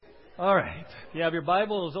All right. If you have your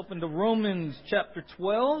Bibles, open to Romans chapter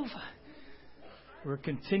 12. We're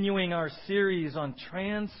continuing our series on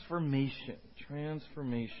transformation.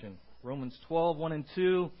 Romans 12, 1 and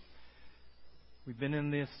 2. We've been in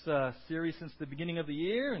this series since the beginning of the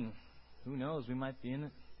year, and who knows, we might be in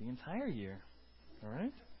it the entire year. All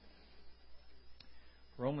right?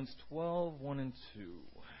 Romans 12, 1 and 2.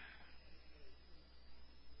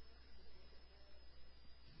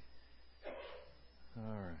 All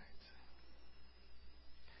right.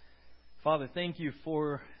 Father, thank you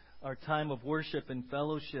for our time of worship and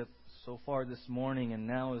fellowship so far this morning, and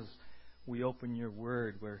now as we open your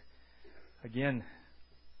word, we're again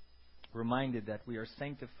reminded that we are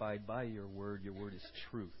sanctified by your word. Your word is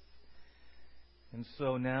truth. And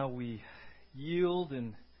so now we yield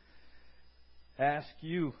and ask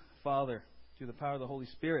you, Father, through the power of the Holy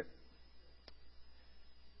Spirit,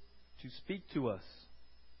 to speak to us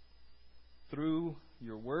through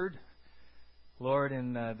your word, Lord,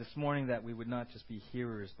 and this morning that we would not just be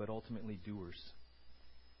hearers, but ultimately doers.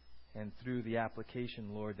 And through the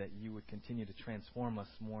application, Lord, that you would continue to transform us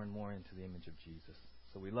more and more into the image of Jesus.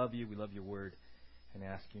 So we love you, we love your word, and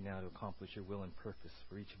ask you now to accomplish your will and purpose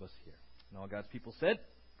for each of us here. And all God's people said,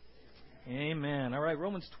 Amen. All right,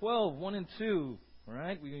 Romans 12, 1 and 2. All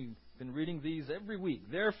right, we've been reading these every week.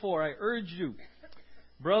 Therefore, I urge you,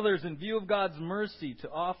 brothers, in view of God's mercy, to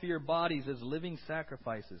offer your bodies as living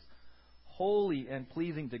sacrifices, holy and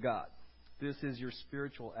pleasing to God. This is your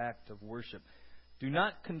spiritual act of worship. Do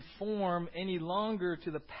not conform any longer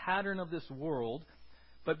to the pattern of this world,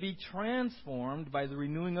 but be transformed by the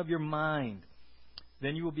renewing of your mind.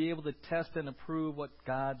 Then you will be able to test and approve what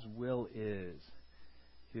God's will is.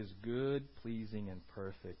 His good, pleasing, and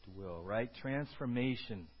perfect will. Right?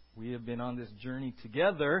 Transformation. We have been on this journey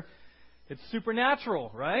together. It's supernatural,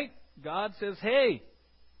 right? God says, hey,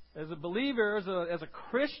 as a believer, as a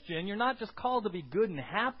Christian, you're not just called to be good and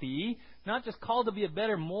happy, not just called to be a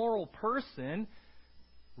better moral person.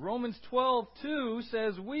 Romans 12:2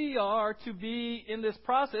 says we are to be in this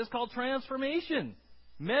process called transformation,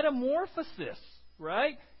 metamorphosis,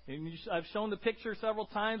 right? And I've shown the picture several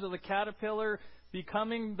times of the caterpillar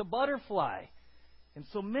becoming the butterfly. And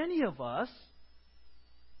so many of us,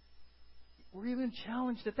 we're even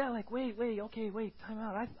challenged at that. Like, wait, time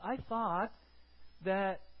out. I thought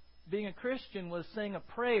that being a Christian was saying a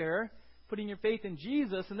prayer, putting your faith in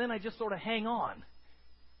Jesus, and then I just sort of hang on.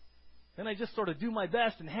 Then I just sort of do my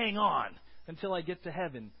best and hang on until I get to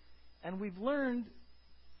heaven. And we've learned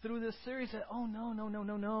through this series that, oh,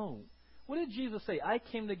 no. What did Jesus say? I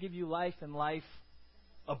came to give you life and life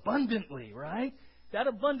abundantly, right? That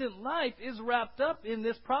abundant life is wrapped up in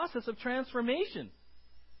this process of transformation.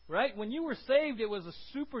 Right? When you were saved, it was a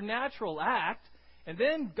supernatural act. And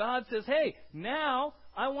then God says, hey, now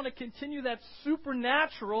I want to continue that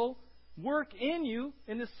supernatural work in you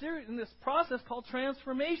in this process called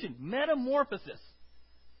transformation. Metamorphosis.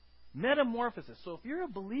 So if you're a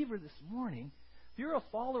believer this morning, if you're a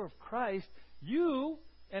follower of Christ, you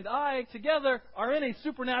and I together are in a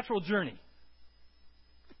supernatural journey.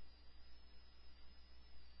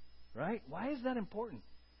 Right? Why is that important?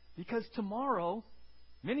 Because tomorrow,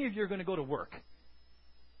 many of you are going to go to work.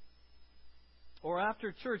 Or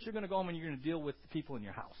after church, you're going to go home and you're going to deal with the people in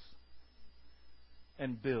your house.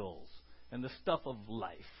 And bills. And the stuff of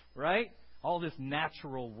life. Right? All this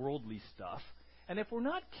natural, worldly stuff. And if we're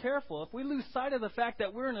not careful, if we lose sight of the fact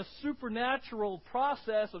that we're in a supernatural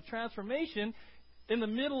process of transformation in the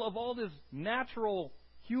middle of all this natural,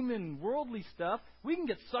 human, worldly stuff, we can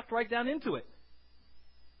get sucked right down into it.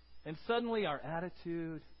 And suddenly our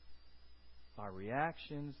attitude, our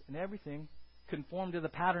reactions, and everything conform to the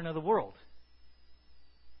pattern of the world.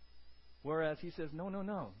 Whereas he says,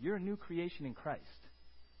 no. You're a new creation in Christ.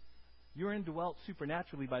 You're indwelt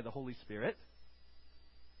supernaturally by the Holy Spirit.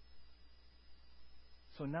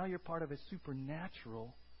 So now you're part of a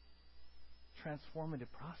supernatural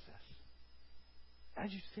transformative process.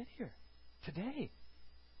 As you sit here today.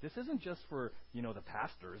 This isn't just for, the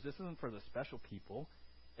pastors. This isn't for the special people.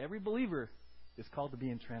 Every believer is called to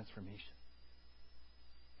be in transformation.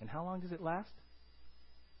 And how long does it last?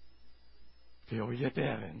 Till we get to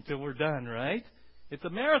heaven, till we're done, right? It's a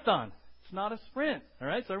marathon. It's not a sprint, all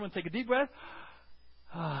right? So everyone take a deep breath.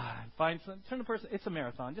 Turn to the person. It's a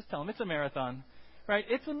marathon. Just tell them it's a marathon, right?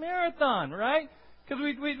 It's a marathon, right? Because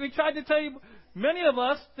we tried to tell you. Many of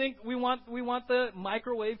us think we want the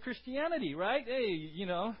microwave Christianity, right? Hey,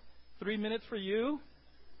 3 minutes for you,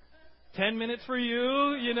 10 minutes for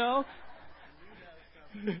you,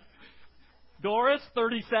 Doris,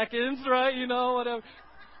 30 seconds, right? Whatever.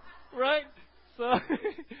 Right?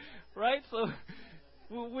 So,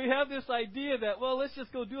 We have this idea that, well, let's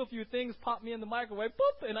just go do a few things, pop me in the microwave,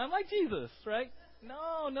 boop, and I'm like Jesus, right?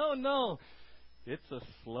 No. It's a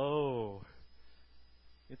slow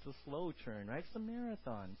churn, right? It's a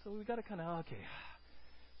marathon. So we've got to kind of, okay.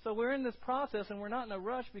 So we're in this process, and we're not in a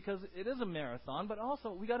rush because it is a marathon, but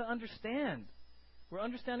also we got to understand. We're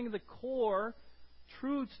understanding the core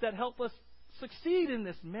truths that help us succeed in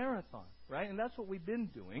this marathon, right? And that's what we've been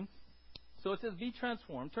doing. So it says, be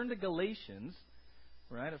transformed. Turn to Galatians,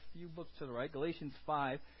 right? A few books to the right, Galatians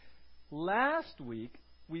 5. Last week,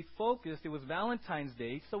 it was Valentine's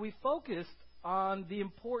Day, so we focused on the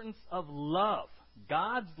importance of love,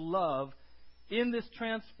 God's love in this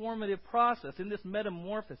transformative process, in this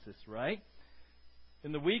metamorphosis, right?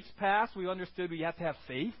 In the weeks past, we understood we have to have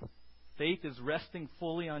faith. Faith is resting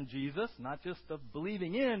fully on Jesus, not just of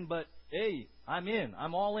believing in, but, hey, I'm in,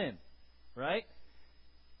 I'm all in, right?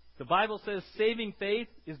 The Bible says saving faith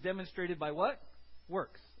is demonstrated by what?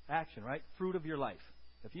 Works, action, right? Fruit of your life.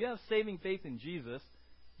 If you have saving faith in Jesus,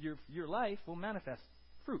 your life will manifest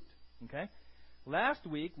fruit, okay? Last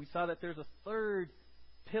week, we saw that there's a third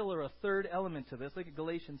pillar, a third element to this. Look at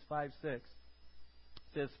Galatians 5:6. It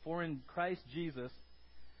says, for in Christ Jesus,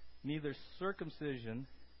 neither circumcision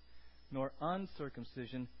nor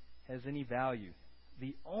uncircumcision has any value.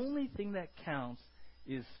 The only thing that counts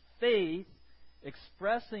is faith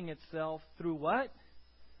expressing itself through what?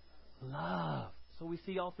 Love. So we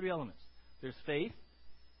see all three elements. There's faith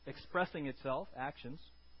expressing itself, actions,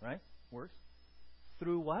 right? Words.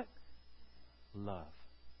 Through what? Love.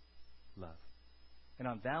 Love. And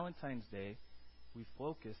on Valentine's Day, we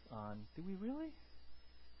focused on, do we really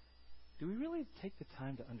take the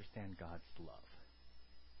time to understand God's love?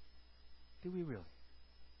 Do we really?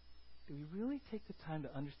 Do we really take the time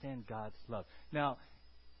to understand God's love? Now,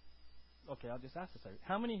 okay, I'll just ask this.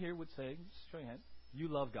 How many here would say, just show your hand, you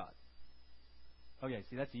love God? Okay,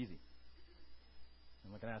 see, that's easy.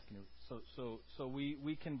 I'm not going to ask you. So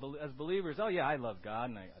we can, as believers, oh yeah, I love God,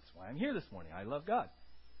 and that's why I'm here this morning. I love God.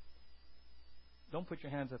 Don't put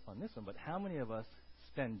your hands up on this one, but how many of us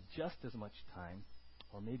spend just as much time,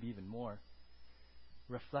 or maybe even more,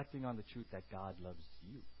 reflecting on the truth that God loves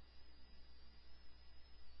you?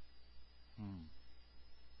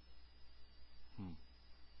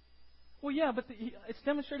 Well, yeah, but it's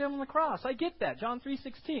demonstrated on the cross. I get that. John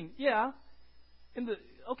 3:16. Yeah.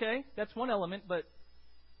 Okay, that's one element, but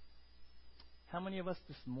how many of us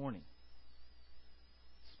this morning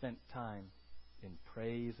spent time in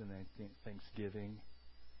praise and thanksgiving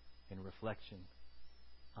and reflection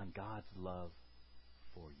on God's love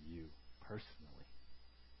for you personally?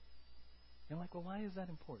 You're like, well, why is that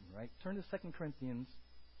important, right? Turn to 2 Corinthians.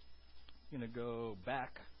 I'm going to go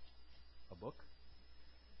back a book.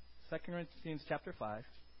 2 Corinthians chapter 5.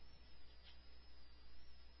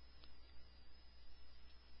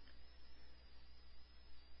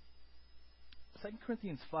 Second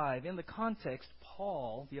Corinthians 5, in the context,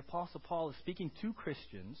 Paul, the Apostle Paul, is speaking to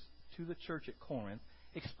Christians, to the church at Corinth,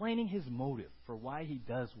 explaining his motive for why he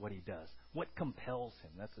does what he does. What compels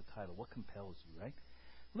him? That's the title. What compels you, right?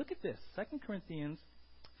 Look at this. 2 Corinthians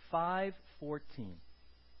 5:14.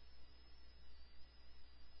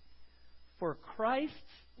 For Christ's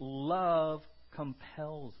love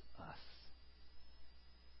compels us.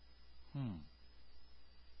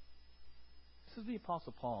 This is the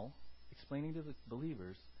Apostle Paul explaining to the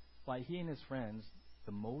believers why he and his friends,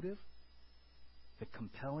 the motive, the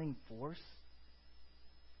compelling force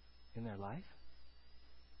in their life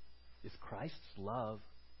is Christ's love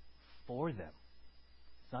for them.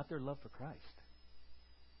 It's not their love for Christ.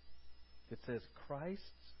 It says Christ's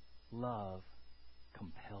love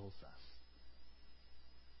compels us.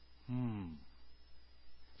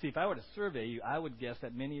 See, if I were to survey you, I would guess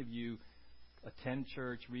that many of you attend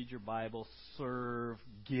church, read your Bible, serve,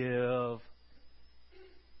 give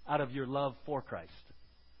out of your love for Christ,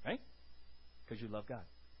 right? Because you love God.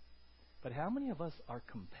 But how many of us are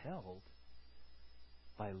compelled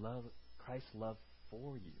by love, Christ's love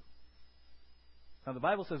for you? Now, the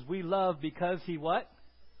Bible says we love because He what?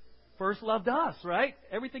 First loved us, right?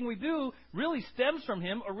 Everything we do really stems from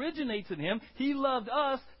Him, originates in Him. He loved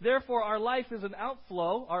us, therefore our life is an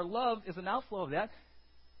outflow. Our love is an outflow of that.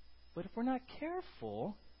 But if we're not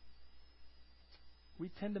careful, we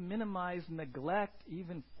tend to minimize, neglect,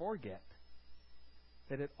 even forget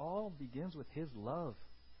that it all begins with His love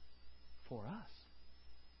for us.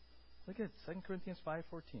 Look at 2 Corinthians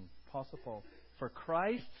 5:14, Apostle Paul. For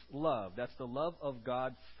Christ's love, that's the love of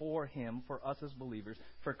God for Him, for us as believers,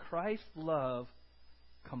 for Christ's love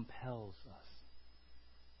compels us.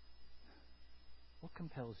 What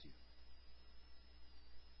compels you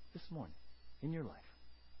this morning in your life?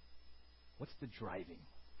 What's the driving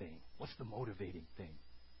thing? What's the motivating thing?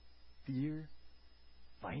 Fear?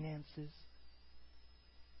 Finances?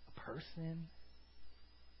 A person?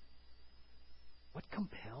 What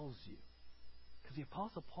compels you? Because the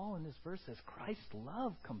Apostle Paul in this verse says Christ's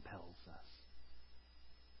love compels us.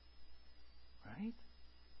 Right?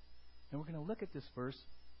 And we're going to look at this verse,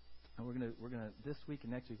 and we're going to this week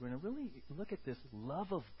and next week, we're going to really look at this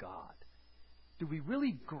love of God. Do we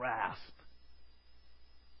really grasp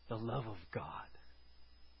the love of God?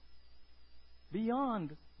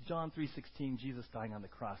 Beyond John 3:16, Jesus dying on the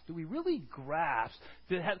cross, do we really grasp,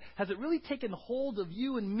 has it really taken hold of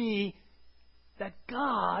you and me that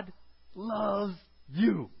God loves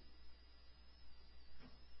you?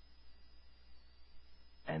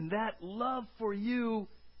 And that love for you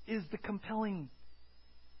is the compelling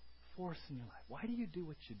force in your life. Why do you do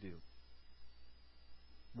what you do?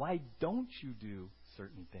 Why don't you do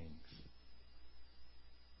certain things?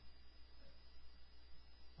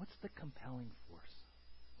 What's the compelling force?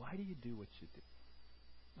 Why do you do what you do?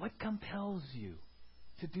 What compels you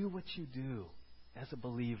to do what you do as a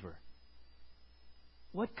believer?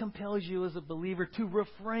 What compels you as a believer to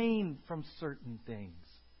refrain from certain things?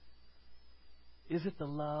 Is it the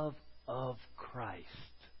love of Christ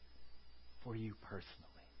for you personally?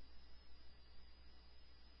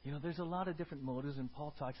 You know, there's a lot of different motives, and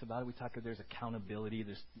Paul talks about it. There's accountability.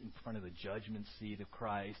 There's in front of the judgment seat of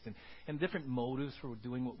Christ, and different motives for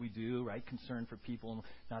doing what we do, right? Concern for people,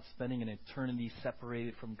 not spending an eternity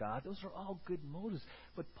separated from God. Those are all good motives.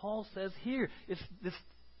 But Paul says here, it's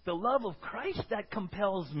the love of Christ that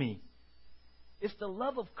compels me. It's the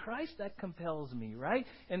love of Christ that compels me, right?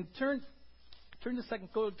 And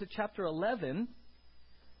go to chapter 11.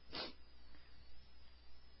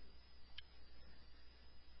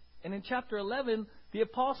 And in chapter 11, the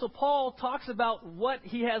Apostle Paul talks about what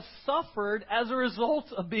he has suffered as a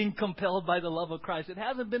result of being compelled by the love of Christ. It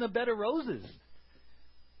hasn't been a bed of roses.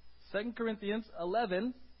 2 Corinthians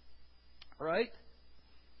 11, right?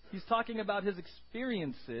 He's talking about his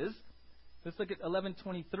experiences. Let's look at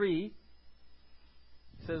 11:23.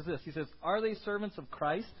 He says this. He says, "Are they servants of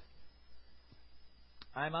Christ?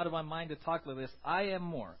 I am out of my mind to talk about this. I am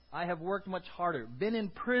more. I have worked much harder, been in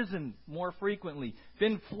prison more frequently,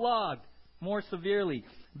 been flogged more severely,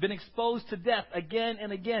 been exposed to death again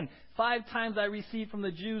and again. 5 times I received from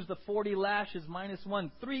the Jews the 40 lashes minus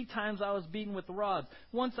 1. 3 times I was beaten with rods.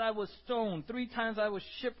 Once I was stoned. 3 times I was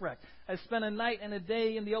shipwrecked. I spent a night and a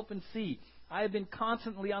day in the open sea. I have been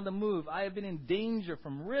constantly on the move. I have been in danger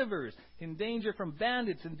from rivers, in danger from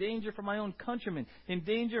bandits, in danger from my own countrymen, in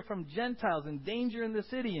danger from Gentiles, in danger in the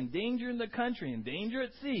city, in danger in the country, in danger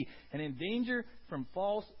at sea, and in danger from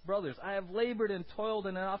false brothers. I have labored and toiled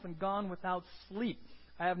and have often gone without sleep.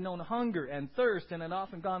 I have known hunger and thirst and have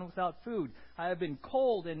often gone without food. I have been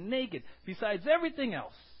cold and naked. Besides everything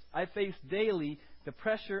else, I face daily the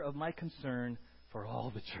pressure of my concern for all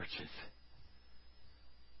the churches."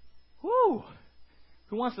 Whew!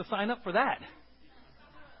 Who wants to sign up for that?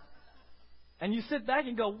 And you sit back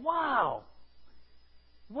and go, "Wow!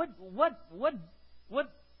 What's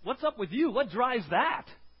up with you? What drives that?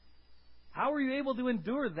 How are you able to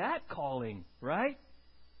endure that calling?" Right?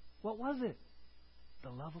 What was it? The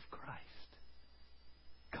love of Christ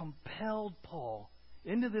compelled Paul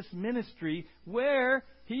into this ministry where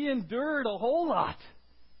he endured a whole lot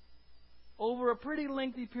over a pretty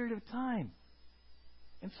lengthy period of time.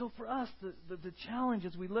 And so for us, the challenge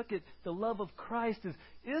as we look at the love of Christ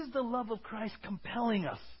is the love of Christ compelling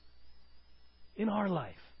us in our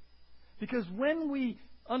life? Because when we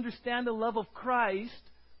understand the love of Christ,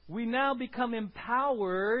 we now become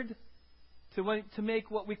empowered to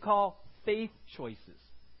make what we call faith choices.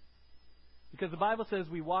 Because the Bible says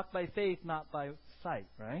we walk by faith, not by sight,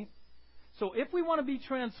 right? So if we want to be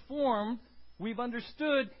transformed, we've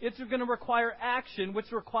understood it's going to require action,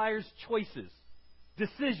 which requires choices.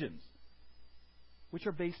 Decisions, which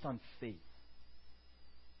are based on faith.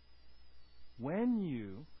 When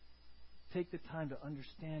you take the time to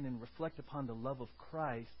understand and reflect upon the love of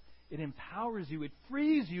Christ, it empowers you, it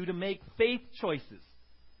frees you to make faith choices.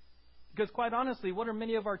 Because quite honestly, what are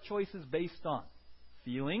many of our choices based on?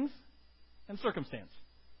 Feelings and circumstance.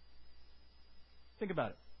 Think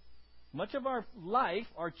about it. Much of our life,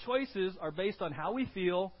 our choices are based on how we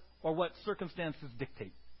feel or what circumstances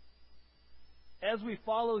dictate. As we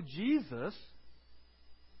follow Jesus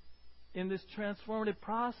in this transformative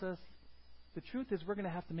process, the truth is we're going to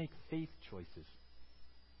have to make faith choices.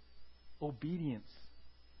 Obedience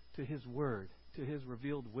to His Word, to His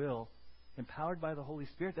revealed will, empowered by the Holy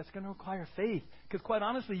Spirit, that's going to require faith. Because quite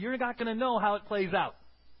honestly, you're not going to know how it plays out.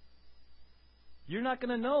 You're not going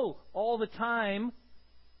to know all the time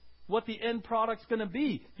what the end product's going to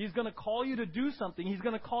be. He's going to call you to do something. He's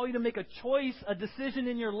going to call you to make a choice, a decision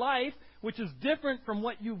in your life, which is different from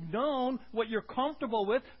what you've known, what you're comfortable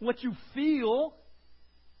with, what you feel.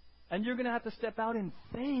 And you're going to have to step out in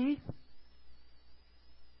faith.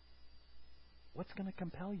 What's going to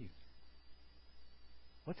compel you?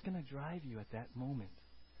 What's going to drive you at that moment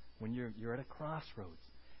when you're at a crossroads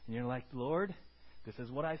and you're like, Lord, this is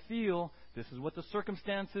what I feel. This is what the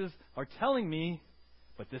circumstances are telling me.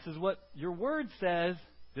 But this is what your word says.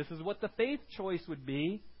 This is what the faith choice would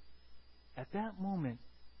be. At that moment,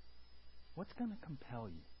 what's going to compel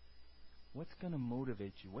you? What's going to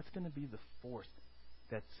motivate you? What's going to be the force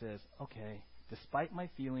that says, okay, despite my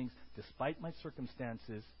feelings, despite my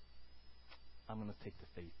circumstances, I'm going to take the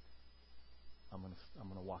faith. I'm going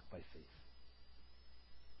to walk by faith.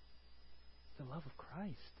 It's the love of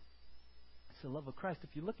Christ. It's the love of Christ.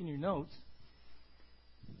 If you look in your notes,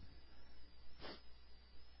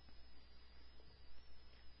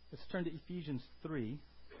 let's turn to Ephesians 3.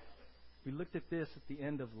 We looked at this at the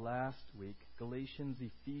end of last week. Galatians,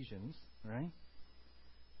 Ephesians, right?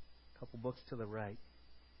 A couple books to the right.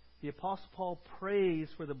 The Apostle Paul prays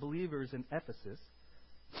for the believers in Ephesus.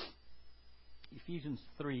 Ephesians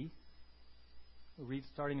 3. We'll read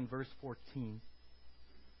starting in verse 14.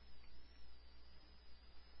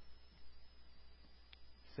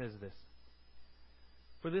 It says this.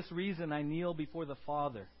 For this reason I kneel before the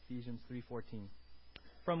Father, Ephesians 3:14,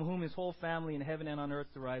 from whom his whole family in heaven and on earth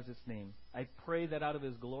derives its name. I pray that out of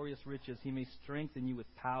his glorious riches he may strengthen you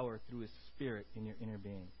with power through his Spirit in your inner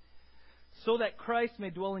being, so that Christ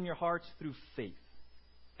may dwell in your hearts through faith.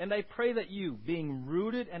 And I pray that you, being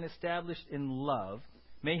rooted and established in love,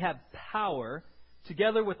 may have power,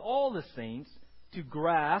 together with all the saints, to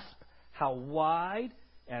grasp how wide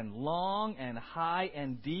and long and high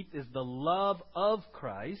and deep is the love of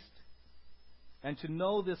Christ, and to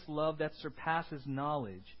know this love that surpasses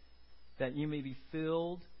knowledge, that you may be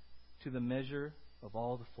filled to the measure of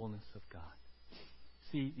all the fullness of God.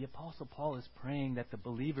 See, the Apostle Paul is praying that the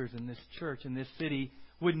believers in this church, in this city,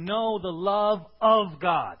 would know the love of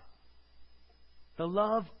God. The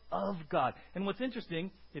love of God. And what's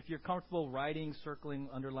interesting, if you're comfortable writing, circling,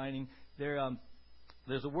 underlining,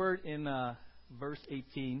 there's a word in verse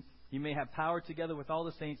 18. You may have power together with all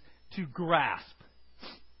the saints to grasp.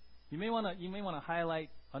 You may want to highlight,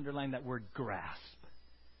 underline that word grasp.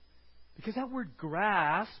 Because that word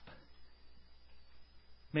grasp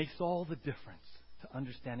makes all the difference to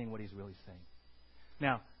understanding what he's really saying.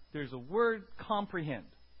 Now, there's a word comprehend,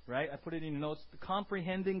 right? I put it in your notes. The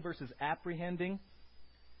comprehending versus apprehending.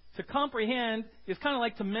 To comprehend is kind of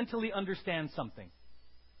like to mentally understand something.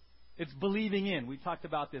 It's believing in. We talked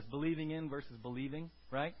about this, believing in versus believing,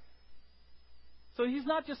 right? So he's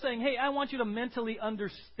not just saying, hey, I want you to mentally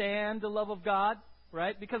understand the love of God,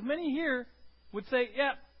 right? Because many here would say,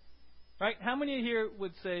 yeah, right? How many here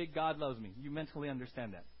would say, God loves me? You mentally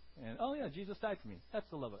understand that. And, oh yeah, Jesus died for me. That's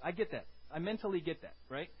the love of it. I get that. I mentally get that,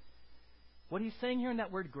 right? What he's saying here in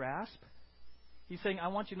that word grasp, he's saying, I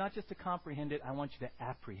want you not just to comprehend it, I want you to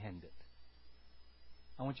apprehend it.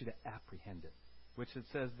 I want you to apprehend it. Which it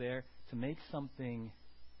says there, to make something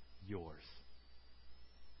yours.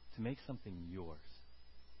 To make something yours.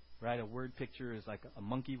 Right? A word picture is like a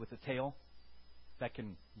monkey with a tail that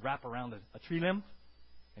can wrap around a tree limb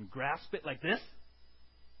and grasp it like this.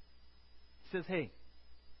 He says, hey,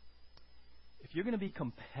 if you're going to be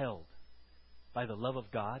compelled by the love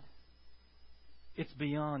of God, it's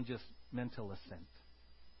beyond just mental assent.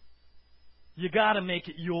 You got to make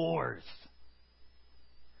it yours.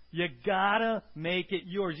 You got to make it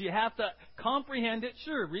yours. You have to comprehend it.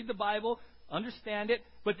 Sure, read the Bible, understand it,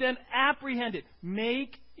 but then apprehend it.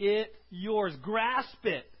 Make it yours. Grasp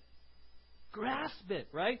it. Grasp it,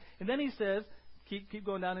 right? And then he says, keep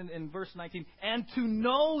going down in verse 19, and to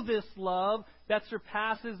know this love that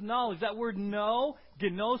surpasses knowledge. That word know,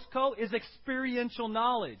 gnosko, is experiential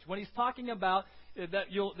knowledge. When he's talking about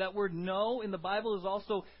that word know in the Bible is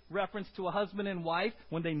also reference to a husband and wife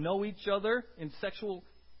when they know each other in sexual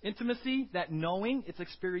intimacy. That knowing, it's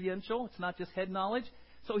experiential. It's not just head knowledge.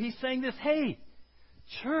 So he's saying this, hey,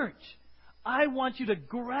 church, I want you to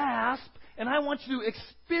grasp and I want you to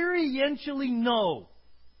experientially know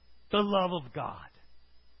the love of God.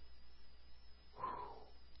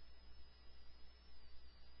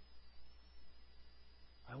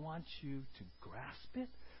 I want you to grasp it.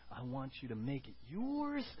 I want you to make it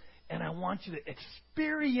yours. And I want you to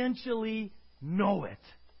experientially know it.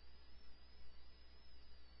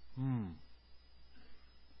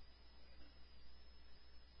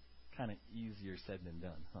 Kind of easier said than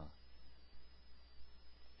done, huh?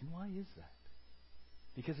 And why is that?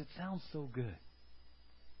 Because it sounds so good.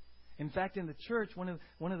 In fact, in the church, one of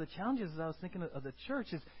the challenges I was thinking of the church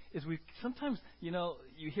is we sometimes,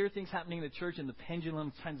 you hear things happening in the church and the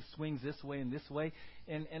pendulum kind of swings this way and this way.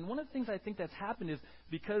 And one of the things I think that's happened is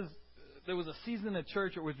because there was a season in the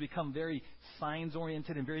church where it was become very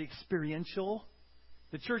science-oriented and very experiential.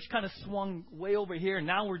 The church kind of swung way over here, and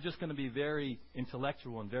now we're just going to be very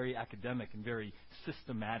intellectual and very academic and very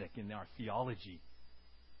systematic in our theology.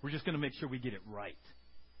 We're just going to make sure we get it right.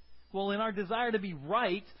 Well, in our desire to be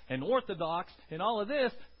right and orthodox and all of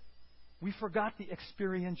this, we forgot the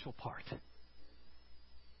experiential part.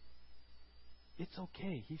 It's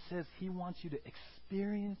okay. He says he wants you to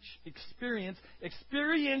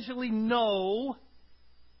experientially know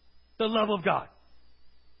the love of God.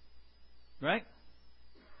 Right?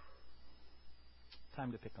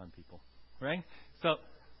 Time to pick on people. Right? So,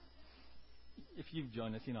 if you've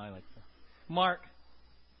joined us, I like that. Mark,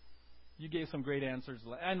 you gave some great answers.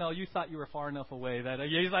 I know you thought you were far enough away that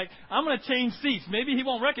he's like, I'm going to change seats. Maybe he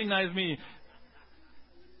won't recognize me.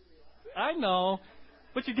 I know.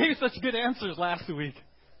 But you gave such good answers last week.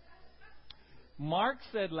 Mark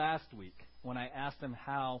said last week, when I asked him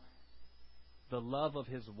how the love of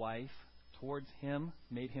his wife towards him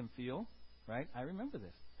made him feel, right? I remember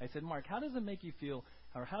this. I said, Mark, how does it make you feel,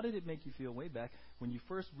 or how did it make you feel way back when you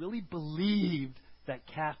first really believed that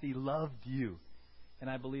Kathy loved you? And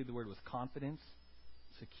I believe the word was confidence,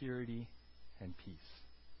 security, and peace.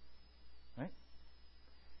 Right?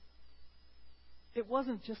 It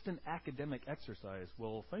wasn't just an academic exercise.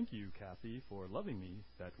 Well, thank you, Kathy, for loving me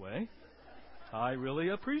that way. I really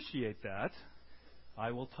appreciate that.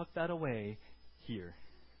 I will tuck that away here.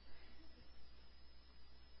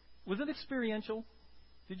 Was it experiential?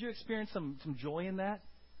 Did you experience some joy in that?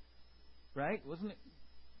 Right?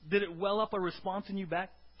 Did it well up a response in you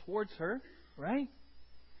back towards her? Right?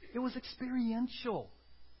 It was experiential.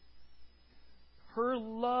 Her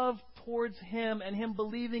love towards him and him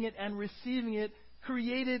believing it and receiving it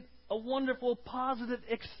created a wonderful, positive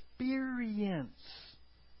experience.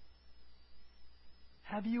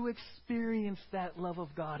 Have you experienced that love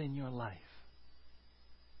of God in your life?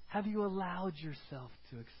 Have you allowed yourself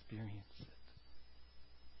to experience it?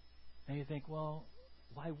 And you think, well,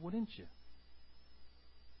 why wouldn't you?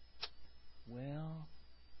 Well,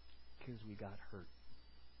 because we got hurt.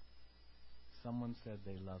 Someone said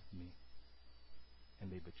they loved me,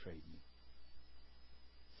 and they betrayed me.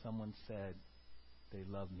 Someone said they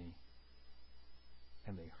loved me,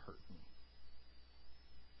 and they hurt me.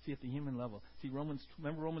 See, at the human level.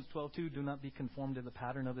 Remember Romans 12:2, do not be conformed to the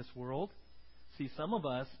pattern of this world. See, some of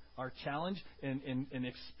us are challenged in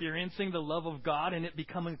experiencing the love of God and it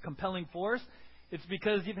becoming a compelling force. It's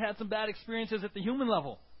because you've had some bad experiences at the human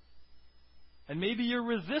level. And maybe you're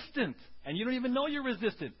resistant, and you don't even know you're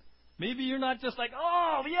resistant. Maybe you're not just like,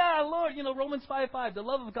 oh, yeah, Lord, Romans 5:5, the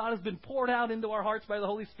love of God has been poured out into our hearts by the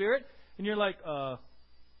Holy Spirit. And you're like,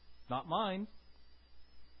 not mine.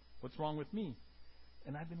 What's wrong with me?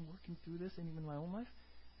 And I've been working through this and even in my own life.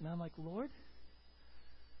 And I'm like, Lord,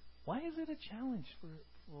 why is it a challenge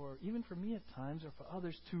for even for me at times or for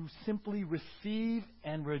others to simply receive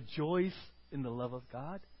and rejoice in the love of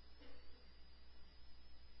God?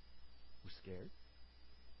 We're scared.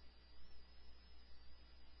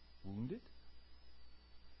 Wounded,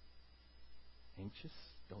 anxious,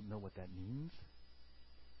 don't know what that means,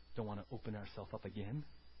 don't want to open ourselves up again.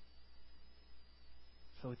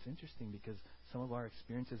 So it's interesting because some of our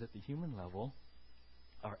experiences at the human level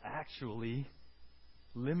are actually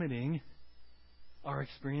limiting our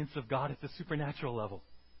experience of God at the supernatural level.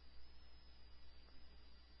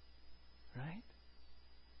 Right?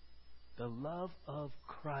 The love of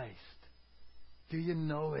Christ. Do you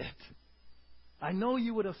know it? I know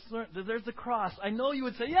you would have there's the cross. I know you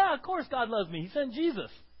would say, yeah, of course God loves me. He sent Jesus.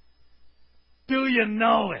 Do you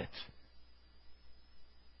know it?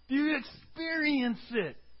 Do you experience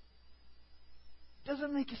it? Does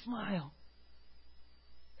it make you smile?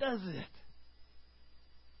 Does it?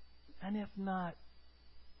 And if not,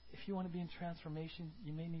 if you want to be in transformation,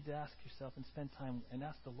 you may need to ask yourself and spend time and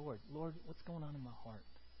ask the Lord, Lord, what's going on in my heart?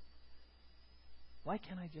 Why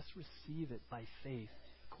can't I just receive it by faith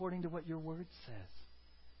according to what your word says?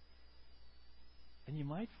 And you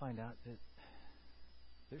might find out that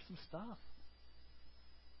there's some stuff.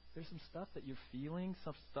 There's some stuff that you're feeling,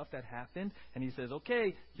 some stuff that happened. And he says,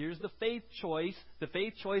 okay, here's the faith choice. The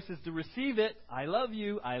faith choice is to receive it. I love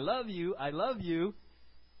you. I love you. I love you.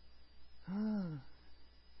 Right?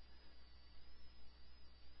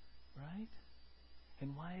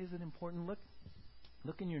 And why is it important?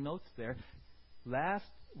 Look in your notes there. Last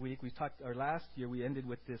year we ended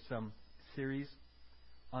with this series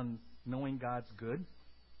on knowing God's good,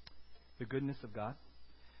 the goodness of God.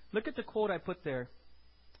 Look at the quote I put there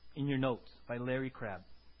in your notes by Larry Crabb.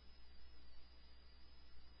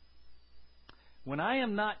 When I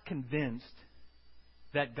am not convinced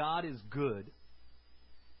that God is good,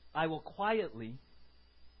 I will quietly,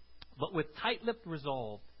 but with tight-lipped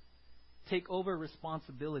resolve, take over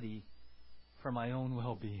responsibility for my own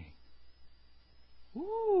well-being.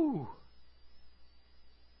 Ooh!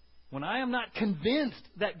 When I am not convinced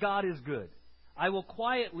that God is good, I will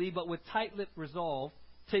quietly, but with tight-lipped resolve,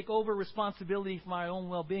 take over responsibility for my own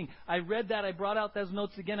well-being. I read that, I brought out those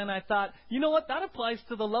notes again, and I thought, you know what? That applies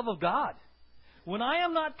to the love of God. When I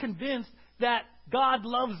am not convinced that God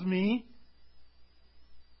loves me,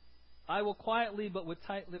 I will quietly, but with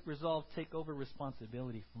tight-lipped resolve, take over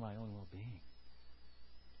responsibility for my own well-being.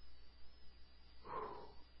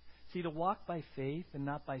 See, to walk by faith and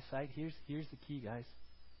not by sight, here's the key, guys.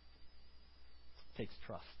 It takes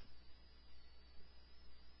trust.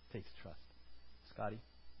 It takes trust. Scotty,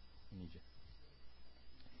 I need you.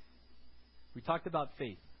 We talked about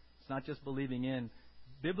faith. It's not just believing in.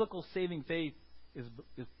 Biblical saving faith is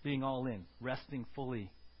being all in, resting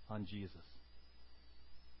fully on Jesus.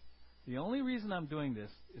 The only reason I'm doing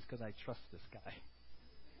this is because I trust this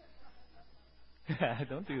guy.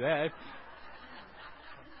 Don't do that.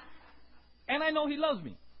 And I know he loves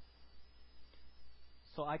me.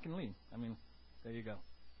 So I can lean. I mean, there you go.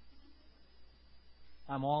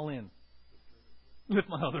 I'm all in. With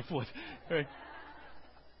my other foot. Right?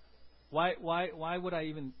 Why would I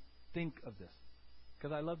even think of this?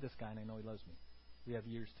 Because I love this guy and I know he loves me. We have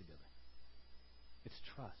years together. It's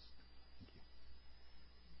trust. Thank you.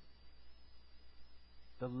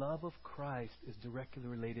 The love of Christ is directly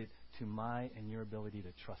related to my and your ability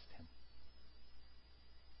to trust Him.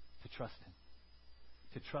 To trust Him.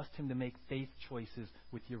 To trust Him to make faith choices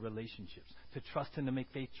with your relationships. To trust Him to make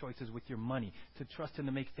faith choices with your money. To trust Him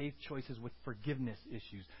to make faith choices with forgiveness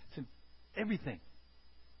issues. To everything.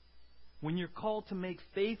 When you're called to make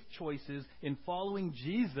faith choices in following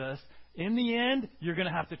Jesus, in the end, you're going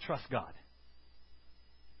to have to trust God.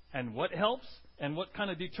 And what helps and what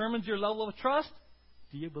kind of determines your level of trust?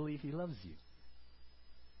 Do you believe He loves you?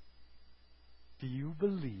 Do you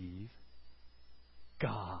believe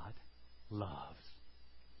God loves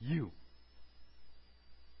you?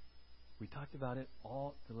 We talked about it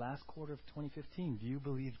all the last quarter of 2015. Do you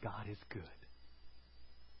believe God is good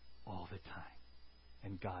all the time?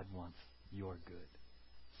 And God wants your good.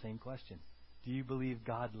 Same question. Do you believe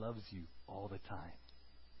God loves you all the time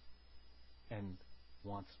and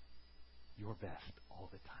wants your best all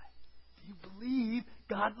the time? Do you believe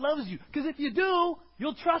God loves you? Because if you do,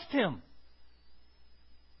 you'll trust Him.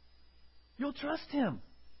 You'll trust Him.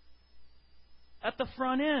 At the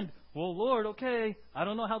front end, well, Lord, okay, I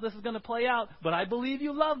don't know how this is going to play out, but I believe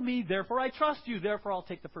you love me, therefore I trust you, therefore I'll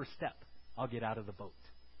take the first step. I'll get out of the boat.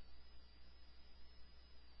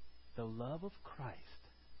 The love of Christ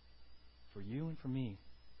for you and for me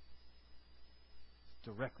is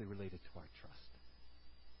directly related to our trust.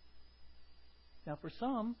 Now, for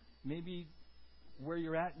some, maybe where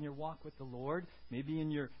you're at in your walk with the Lord, maybe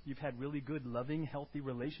you've had really good, loving, healthy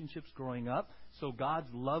relationships growing up, so God's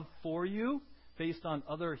love for you, based on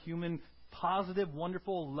other human, positive,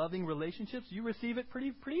 wonderful, loving relationships, you receive it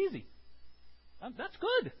pretty easy. That's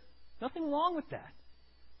good. Nothing wrong with that.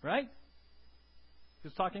 Right? I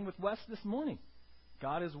was talking with Wes this morning.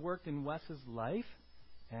 God has worked in Wes's life,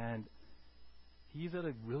 and he's at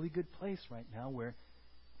a really good place right now where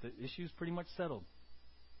the issue's pretty much settled.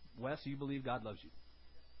 Wes, you believe God loves you?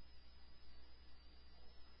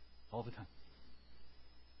 All the time.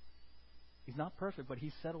 He's not perfect, but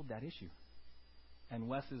he's settled that issue. And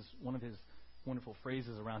Wes is one of his wonderful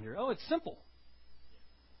phrases around here. Oh, it's simple.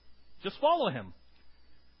 Just follow Him.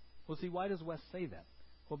 Well, see, why does Wes say that?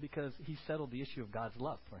 Well, because he settled the issue of God's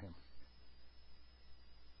love for him.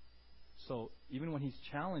 So even when he's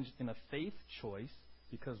challenged in a faith choice,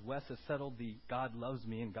 because Wes has settled the God loves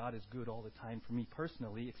me and God is good all the time for me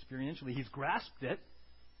personally, experientially, he's grasped it.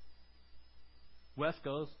 Wes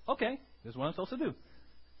goes, okay, this is what I'm supposed to do.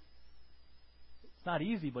 It's not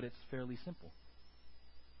easy, but it's fairly simple.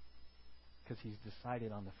 Because he's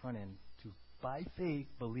decided on the front end to, by faith,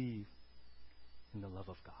 believe in the love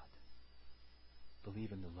of God.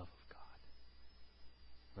 Believe in the love of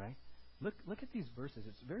God. Right? Look at these verses.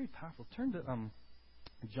 It's very powerful. Turn to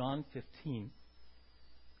John 15.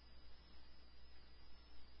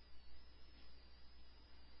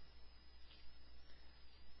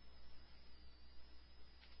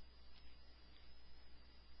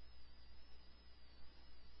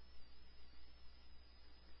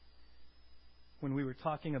 When we were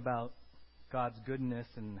talking about God's goodness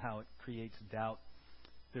and how it creates doubt,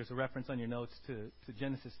 There's a reference on your notes to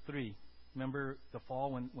Genesis 3. Remember the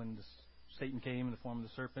fall when Satan came in the form of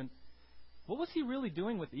the serpent? What was he really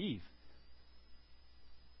doing with Eve?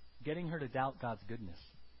 Getting her to doubt God's goodness.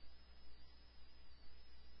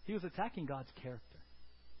 He was attacking God's character.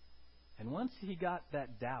 And once he got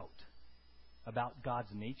that doubt about God's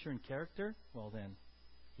nature and character, well then,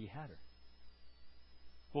 he had her.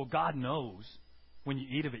 Well, God knows when you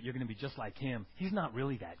eat of it, you're going to be just like him. He's not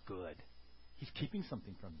really that good. He's keeping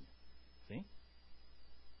something from you. See?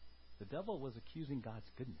 The devil was accusing God's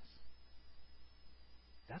goodness.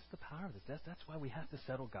 That's the power of this. That's why we have to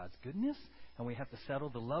settle God's goodness, and we have to settle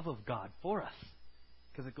the love of God for us.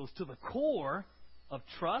 Because it goes to the core of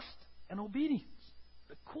trust and obedience.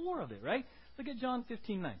 The core of it, right? Look at John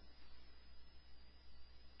 15:9.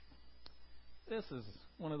 This is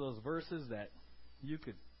one of those verses that you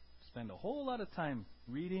could spend a whole lot of time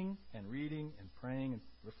reading and praying and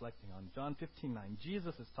reflecting on. John 15:9.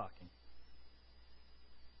 Jesus is talking.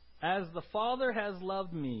 As the Father has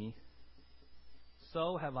loved me,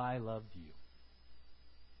 so have I loved you.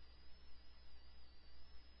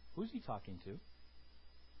 Who's he talking to?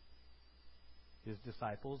 His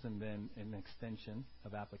disciples, and then an extension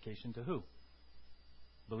of application to who?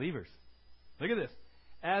 Believers. Look at this.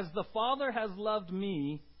 As the Father has loved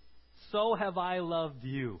me, so have I loved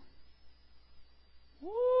you.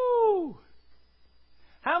 Woo!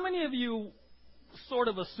 How many of you sort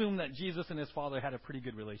of assume that Jesus and his Father had a pretty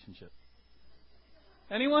good relationship?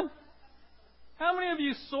 Anyone? How many of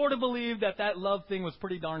you sort of believe that love thing was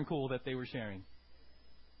pretty darn cool that they were sharing?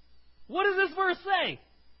 What does this verse say?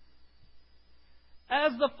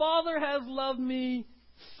 As the Father has loved me,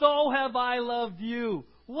 so have I loved you.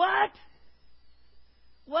 What?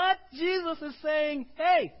 What? Jesus is saying,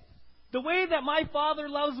 hey, the way that my Father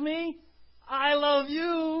loves me, I love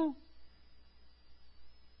you.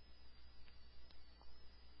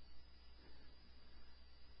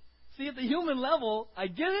 See, at the human level, I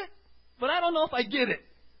get it, but I don't know if I get it.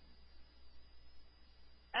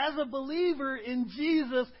 As a believer in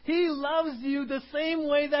Jesus, he loves you the same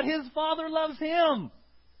way that his Father loves him.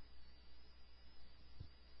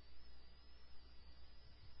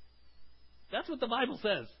 That's what the Bible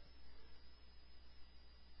says.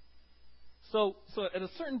 So at a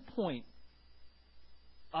certain point,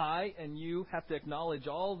 I and you have to acknowledge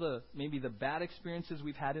all maybe the bad experiences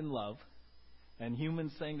we've had in love, and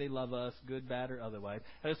humans saying they love us, good, bad, or otherwise.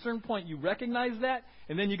 At a certain point, you recognize that,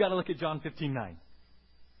 and then you got to look at John 15:9.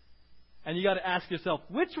 And you got to ask yourself,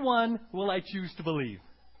 which one will I choose to believe?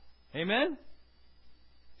 Amen?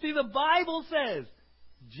 See, the Bible says,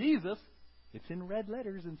 Jesus, it's in red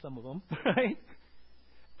letters in some of them, right?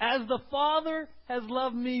 As the Father has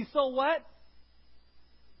loved me, so what?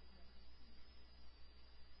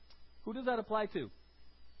 Who does that apply to?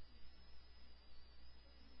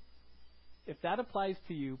 If that applies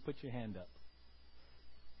to you, put your hand up.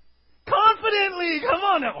 Confidently! Come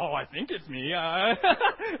on now. Oh, I think it's me. Right,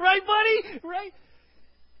 buddy? Right?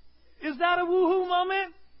 Is that a woohoo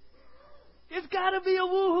moment? It's got to be a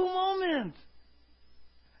woohoo moment.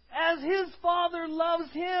 As his Father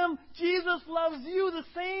loves him, Jesus loves you the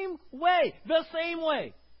same way. The same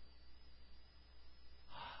way.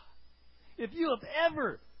 If you have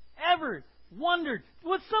ever wondered,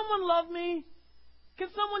 would someone love me? Can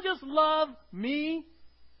someone just love me?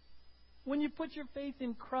 When you put your faith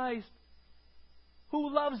in Christ,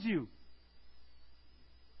 who loves you?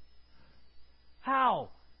 How?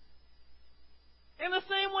 In the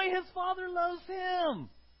same way his Father loves him.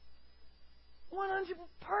 100%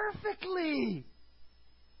 perfectly.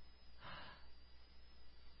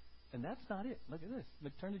 And that's not it. Look at this.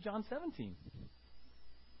 Look, turn to John 17.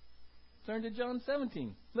 Turn to John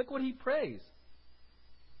 17. Look what he prays.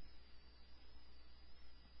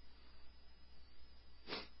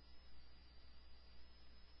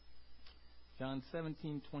 John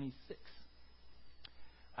 17:26.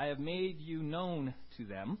 I have made you known to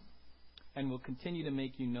them, and will continue to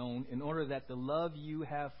make you known, in order that the love you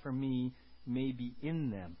have for me may be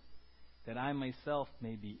in them, that I myself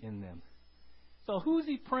may be in them. So who's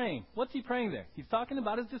he praying? What's he praying there? He's talking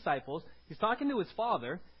about his disciples. He's talking to his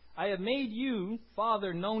Father. I have made you,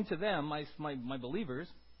 Father, known to them, my believers,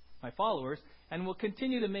 my followers, and will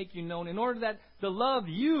continue to make you known, in order that the love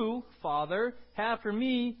you, Father, have for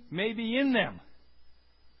me may be in them.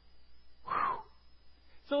 Whew.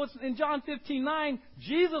 So it's in John 15:9,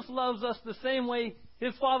 Jesus loves us the same way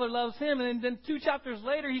his Father loves him. And then 2 chapters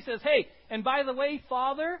later, he says, hey, and by the way,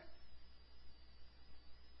 Father,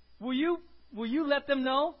 will you let them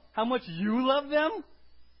know how much you love them?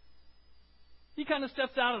 He kind of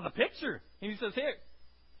steps out of the picture. And he says, here,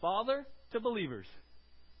 Father to believers.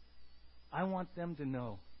 I want them to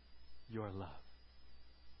know your love.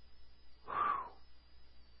 Whew.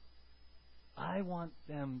 I want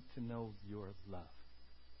them to know your love.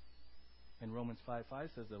 And Romans 5:5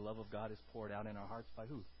 says the love of God is poured out in our hearts by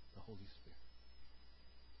who? The Holy Spirit.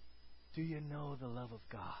 Do you know the love of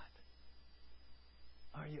God?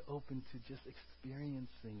 Are you open to just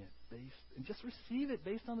experiencing it and just receive it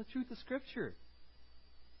based on the truth of Scripture?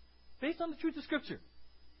 Based on the truth of Scripture.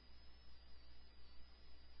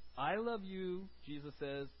 I love you, Jesus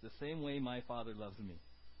says, the same way my Father loves me.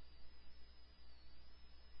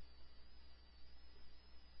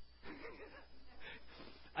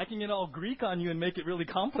 I can get all Greek on you and make it really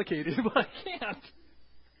complicated, but I can't.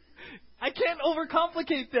 I can't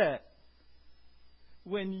overcomplicate that.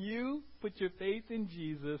 When you put your faith in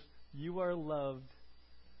Jesus, you are loved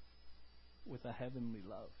with a heavenly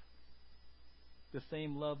love. The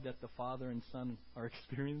same love that the Father and Son are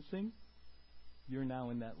experiencing, you're now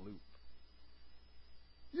in that loop.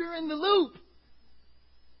 You're in the loop.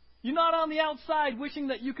 You're not on the outside wishing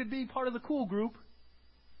that you could be part of the cool group.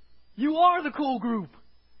 You are the cool group.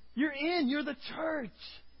 You're in. You're the church.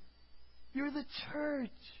 You're the church.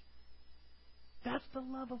 That's the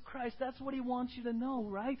love of Christ. That's what He wants you to know,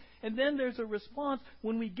 right? And then there's a response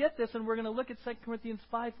when we get this, and we're going to look at 2 Corinthians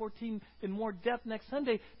 5:14 in more depth next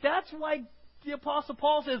Sunday. That's why the Apostle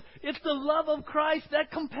Paul says, it's the love of Christ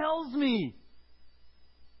that compels me.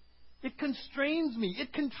 It constrains me.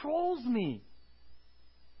 It controls me.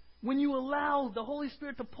 When you allow the Holy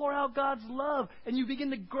Spirit to pour out God's love and you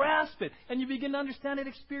begin to grasp it and you begin to understand it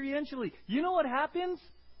experientially, you know what happens?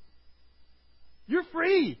 You're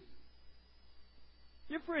free.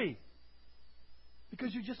 You're free.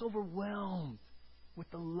 Because you're just overwhelmed with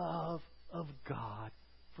the love of God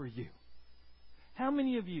for you. How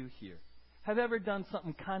many of you here have ever done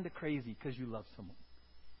something kind of crazy because you love someone?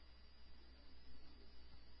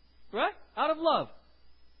 Right? Out of love.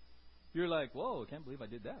 You're like, whoa, I can't believe I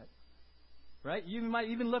did that. Right? You might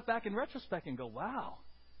even look back in retrospect and go, wow,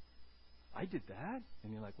 I did that.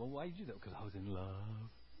 And you're like, well, why did you do that? Because I was in love.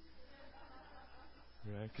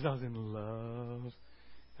 Right? Because I was in love.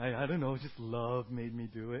 I don't know, just love made me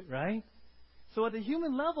do it, right? So at the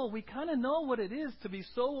human level, we kind of know what it is to be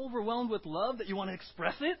so overwhelmed with love that you want to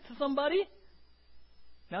express it to somebody.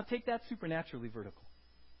 Now take that supernaturally vertical.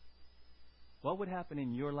 What would happen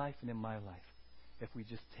in your life and in my life if we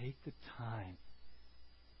just take the time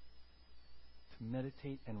to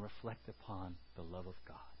meditate and reflect upon the love of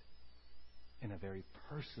God in a very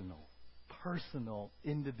personal,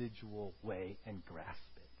 individual way and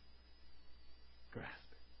grasp it? Grasp it.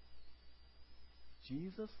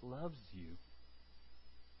 Jesus loves you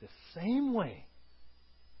the same way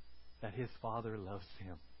that His Father loves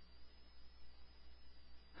Him.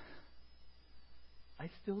 I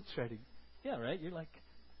still try to... Yeah, right? You're like...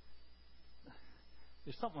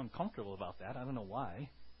 There's something uncomfortable about that. I don't know why.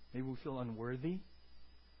 Maybe we feel unworthy.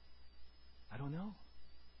 I don't know.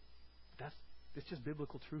 It's just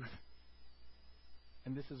biblical truth.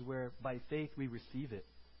 And this is where, by faith, we receive it.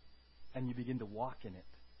 And you begin to walk in it.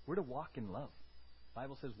 We're to walk in love. The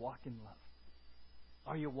Bible says walk in love.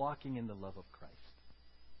 Are you walking in the love of Christ?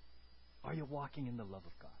 Are you walking in the love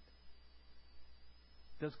of God?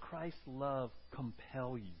 Does Christ's love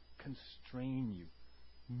compel you, constrain you,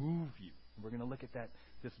 move you? And we're going to look at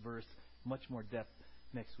this verse much more depth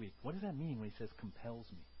next week. What does that mean when He says compels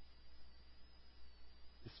me?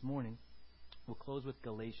 This morning, we'll close with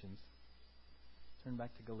Galatians. Turn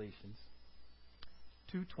back to Galatians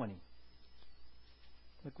 2:20.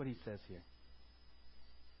 Look what he says here.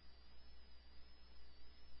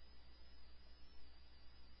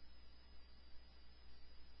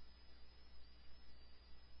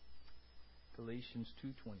 Galatians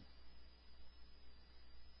 2:20.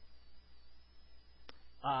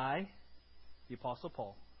 I, the Apostle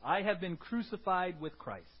Paul, I have been crucified with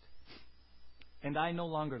Christ, and I no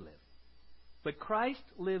longer live, but Christ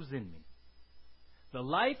lives in me. The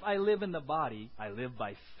life I live in the body, I live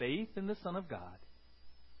by faith in the Son of God,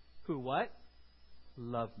 who what?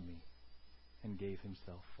 Loved me and gave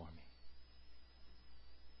Himself for me.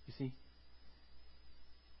 You see,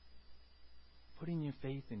 putting your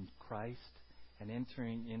faith in Christ and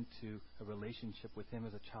entering into a relationship with Him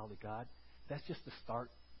as a child of God, that's just the start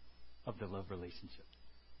of the love relationship.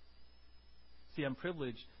 See, I'm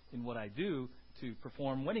privileged in what I do to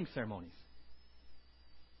perform wedding ceremonies.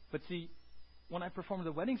 But see, when I perform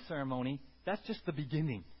the wedding ceremony, that's just the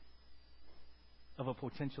beginning of a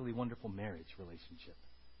potentially wonderful marriage relationship.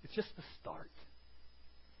 It's just the start.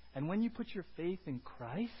 And when you put your faith in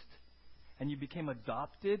Christ and you became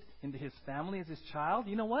adopted into His family as His child,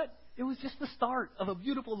 you know what? It was just the start of a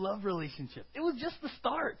beautiful love relationship. It was just the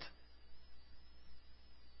start.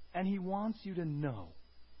 And He wants you to know.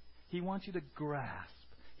 He wants you to grasp.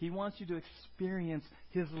 He wants you to experience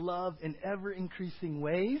His love in ever-increasing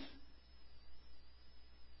ways.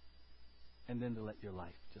 And then to let your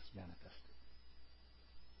life just manifest it.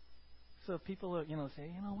 So if people are,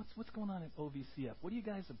 say, what's going on at OVCF? What are you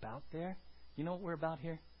guys about there? You know what we're about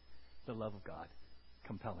here? The love of God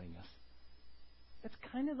compelling us. That's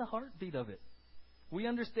kind of the heartbeat of it. We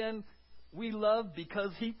understand we love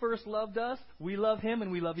because He first loved us. We love Him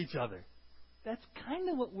and we love each other. That's kind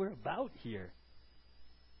of what we're about here.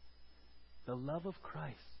 The love of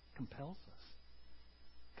Christ compels us.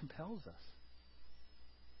 Compels us.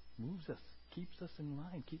 Moves us. Keeps us in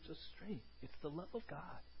line. Keeps us straight. It's the love of God.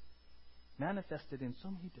 Manifested in so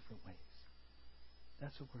many different ways.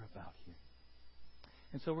 That's what we're about here.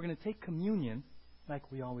 And so we're going to take communion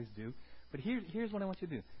like we always do. But here's what I want you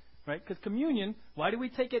to do. Right? Because communion, why do we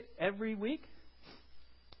take it every week?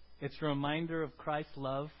 It's a reminder of Christ's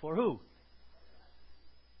love for who?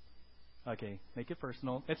 Okay, make it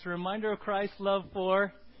personal. It's a reminder of Christ's love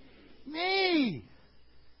for me.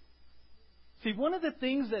 See, one of the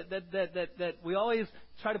things that we always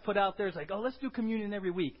try to put out there is like, let's do communion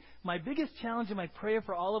every week. My biggest challenge and my prayer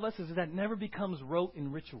for all of us is that it never becomes rote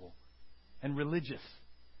and ritual and religious.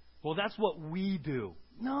 Well, that's what we do.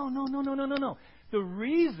 No. The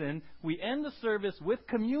reason we end the service with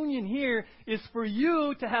communion here is for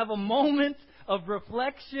you to have a moment of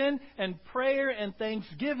reflection and prayer and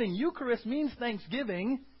thanksgiving. Eucharist means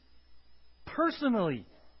thanksgiving personally.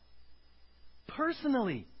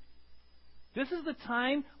 Personally. This is the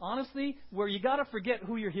time, honestly, where you got to forget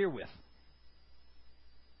who you're here with.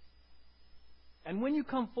 And when you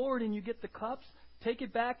come forward and you get the cups, take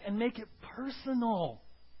it back and make it personal.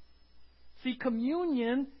 See,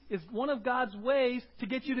 communion is one of God's ways to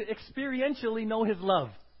get you to experientially know His love.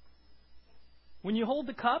 When you hold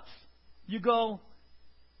the cups, you go,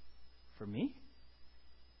 for me?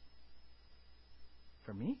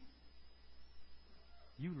 For me?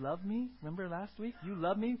 You love me? Remember last week? You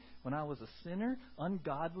loved me when I was a sinner,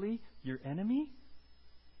 ungodly, your enemy?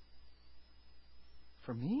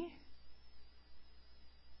 For me?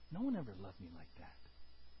 No one ever loved me like that.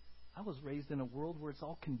 I was raised in a world where it's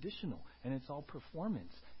all conditional, and it's all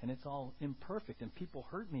performance, and it's all imperfect, and people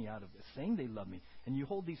hurt me out of it, saying they love me. And you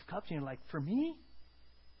hold these cups, and you're like, for me?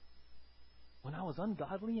 When I was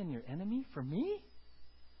ungodly and your enemy? For me?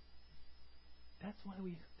 That's why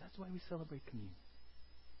we celebrate communion.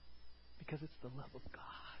 Because it's the love of God.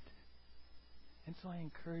 And so I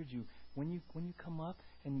encourage you, when you come up,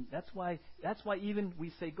 and that's why even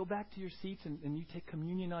we say, go back to your seats and you take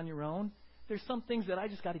communion on your own. There's some things that I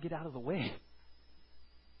just got to get out of the way.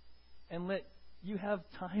 And let you have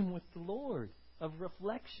time with the Lord of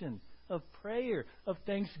reflection, of prayer, of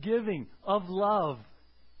thanksgiving, of love.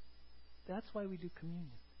 That's why we do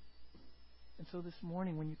communion. And so this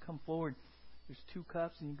morning when you come forward, there's 2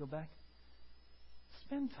 cups and you go back.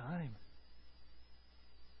 Spend time.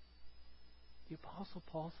 The Apostle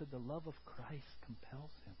Paul said the love of Christ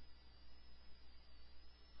compels him.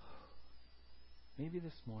 Maybe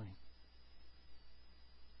this morning,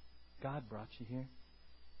 God brought you here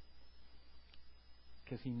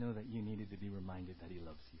because He knew that you needed to be reminded that He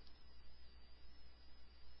loves you.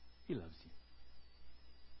 He loves you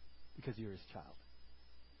because you're His child.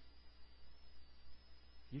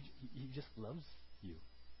 He just loves you.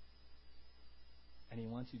 And He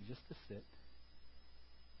wants you just to sit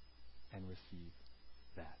and receive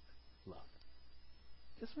that love.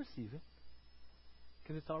 Just receive it.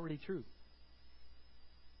 Because it's already true.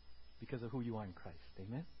 Because of who you are in Christ.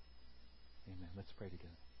 Amen? Amen. Let's pray together.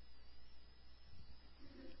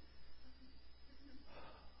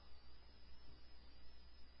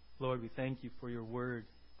 Lord, we thank You for Your word.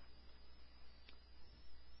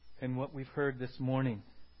 And what we've heard this morning.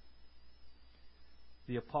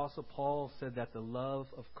 The Apostle Paul said that the love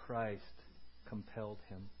of Christ compelled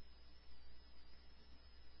him.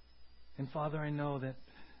 And Father, I know that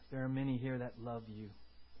there are many here that love You,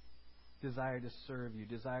 desire to serve You,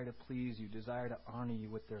 desire to please You, desire to honor You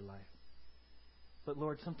with their life. But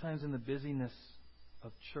Lord, sometimes in the busyness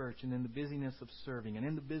of church and in the busyness of serving and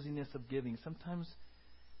in the busyness of giving, sometimes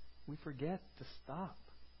we forget to stop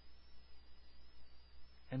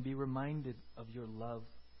and be reminded of Your love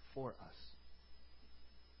for us.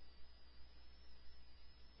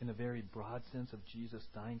 In a very broad sense of Jesus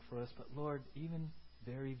dying for us, but Lord, even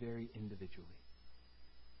very, very individually,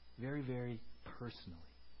 very, very personally,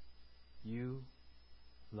 You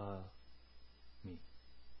love me.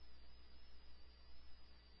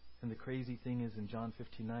 And the crazy thing is in John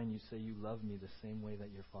 15:9, You say You love me the same way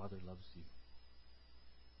that Your Father loves You.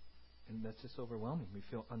 And that's just overwhelming. We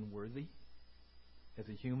feel unworthy. As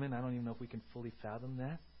a human, I don't even know if we can fully fathom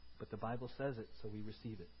that, but the Bible says it, so we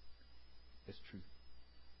receive it as truth.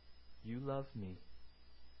 You love me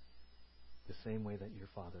the same way that your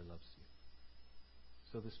Father loves you.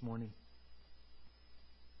 So this morning,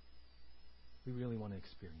 we really want to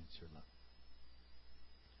experience your love.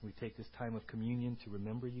 We take this time of communion to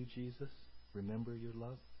remember you, Jesus, remember your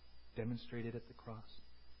love, demonstrate it at the cross.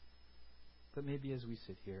 But maybe as we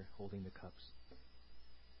sit here holding the cups,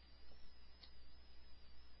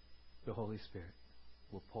 the Holy Spirit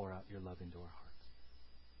will pour out your love into our hearts.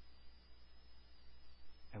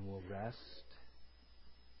 And we'll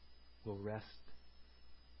rest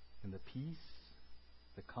in the peace,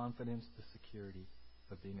 the confidence, the security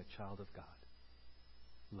of being a child of God,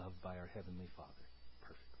 loved by our Heavenly Father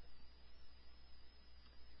perfectly.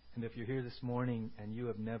 And if you're here this morning and you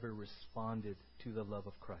have never responded to the love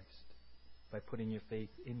of Christ by putting your faith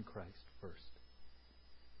in Christ first,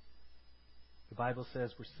 the Bible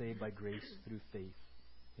says we're saved by grace through faith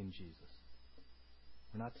in Jesus.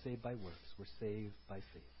 We're not saved by works. We're saved by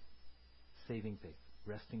faith. Saving faith.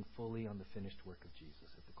 Resting fully on the finished work of Jesus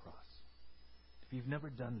at the cross. If you've never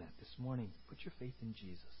done that this morning, put your faith in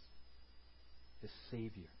Jesus, the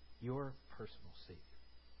Savior, your personal Savior,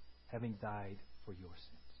 having died for your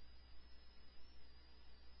sins.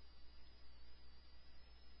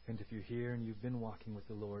 And if you're here and you've been walking with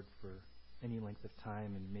the Lord for any length of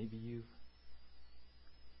time, and maybe you've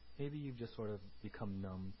just sort of become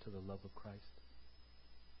numb to the love of Christ,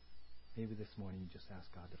 maybe this morning you just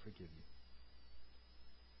ask God to forgive you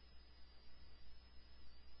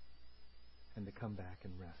and to come back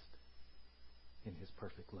and rest in His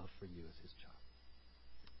perfect love for you as His child.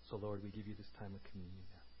 So Lord, we give you this time of communion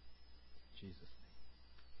now. In Jesus' name,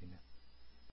 amen.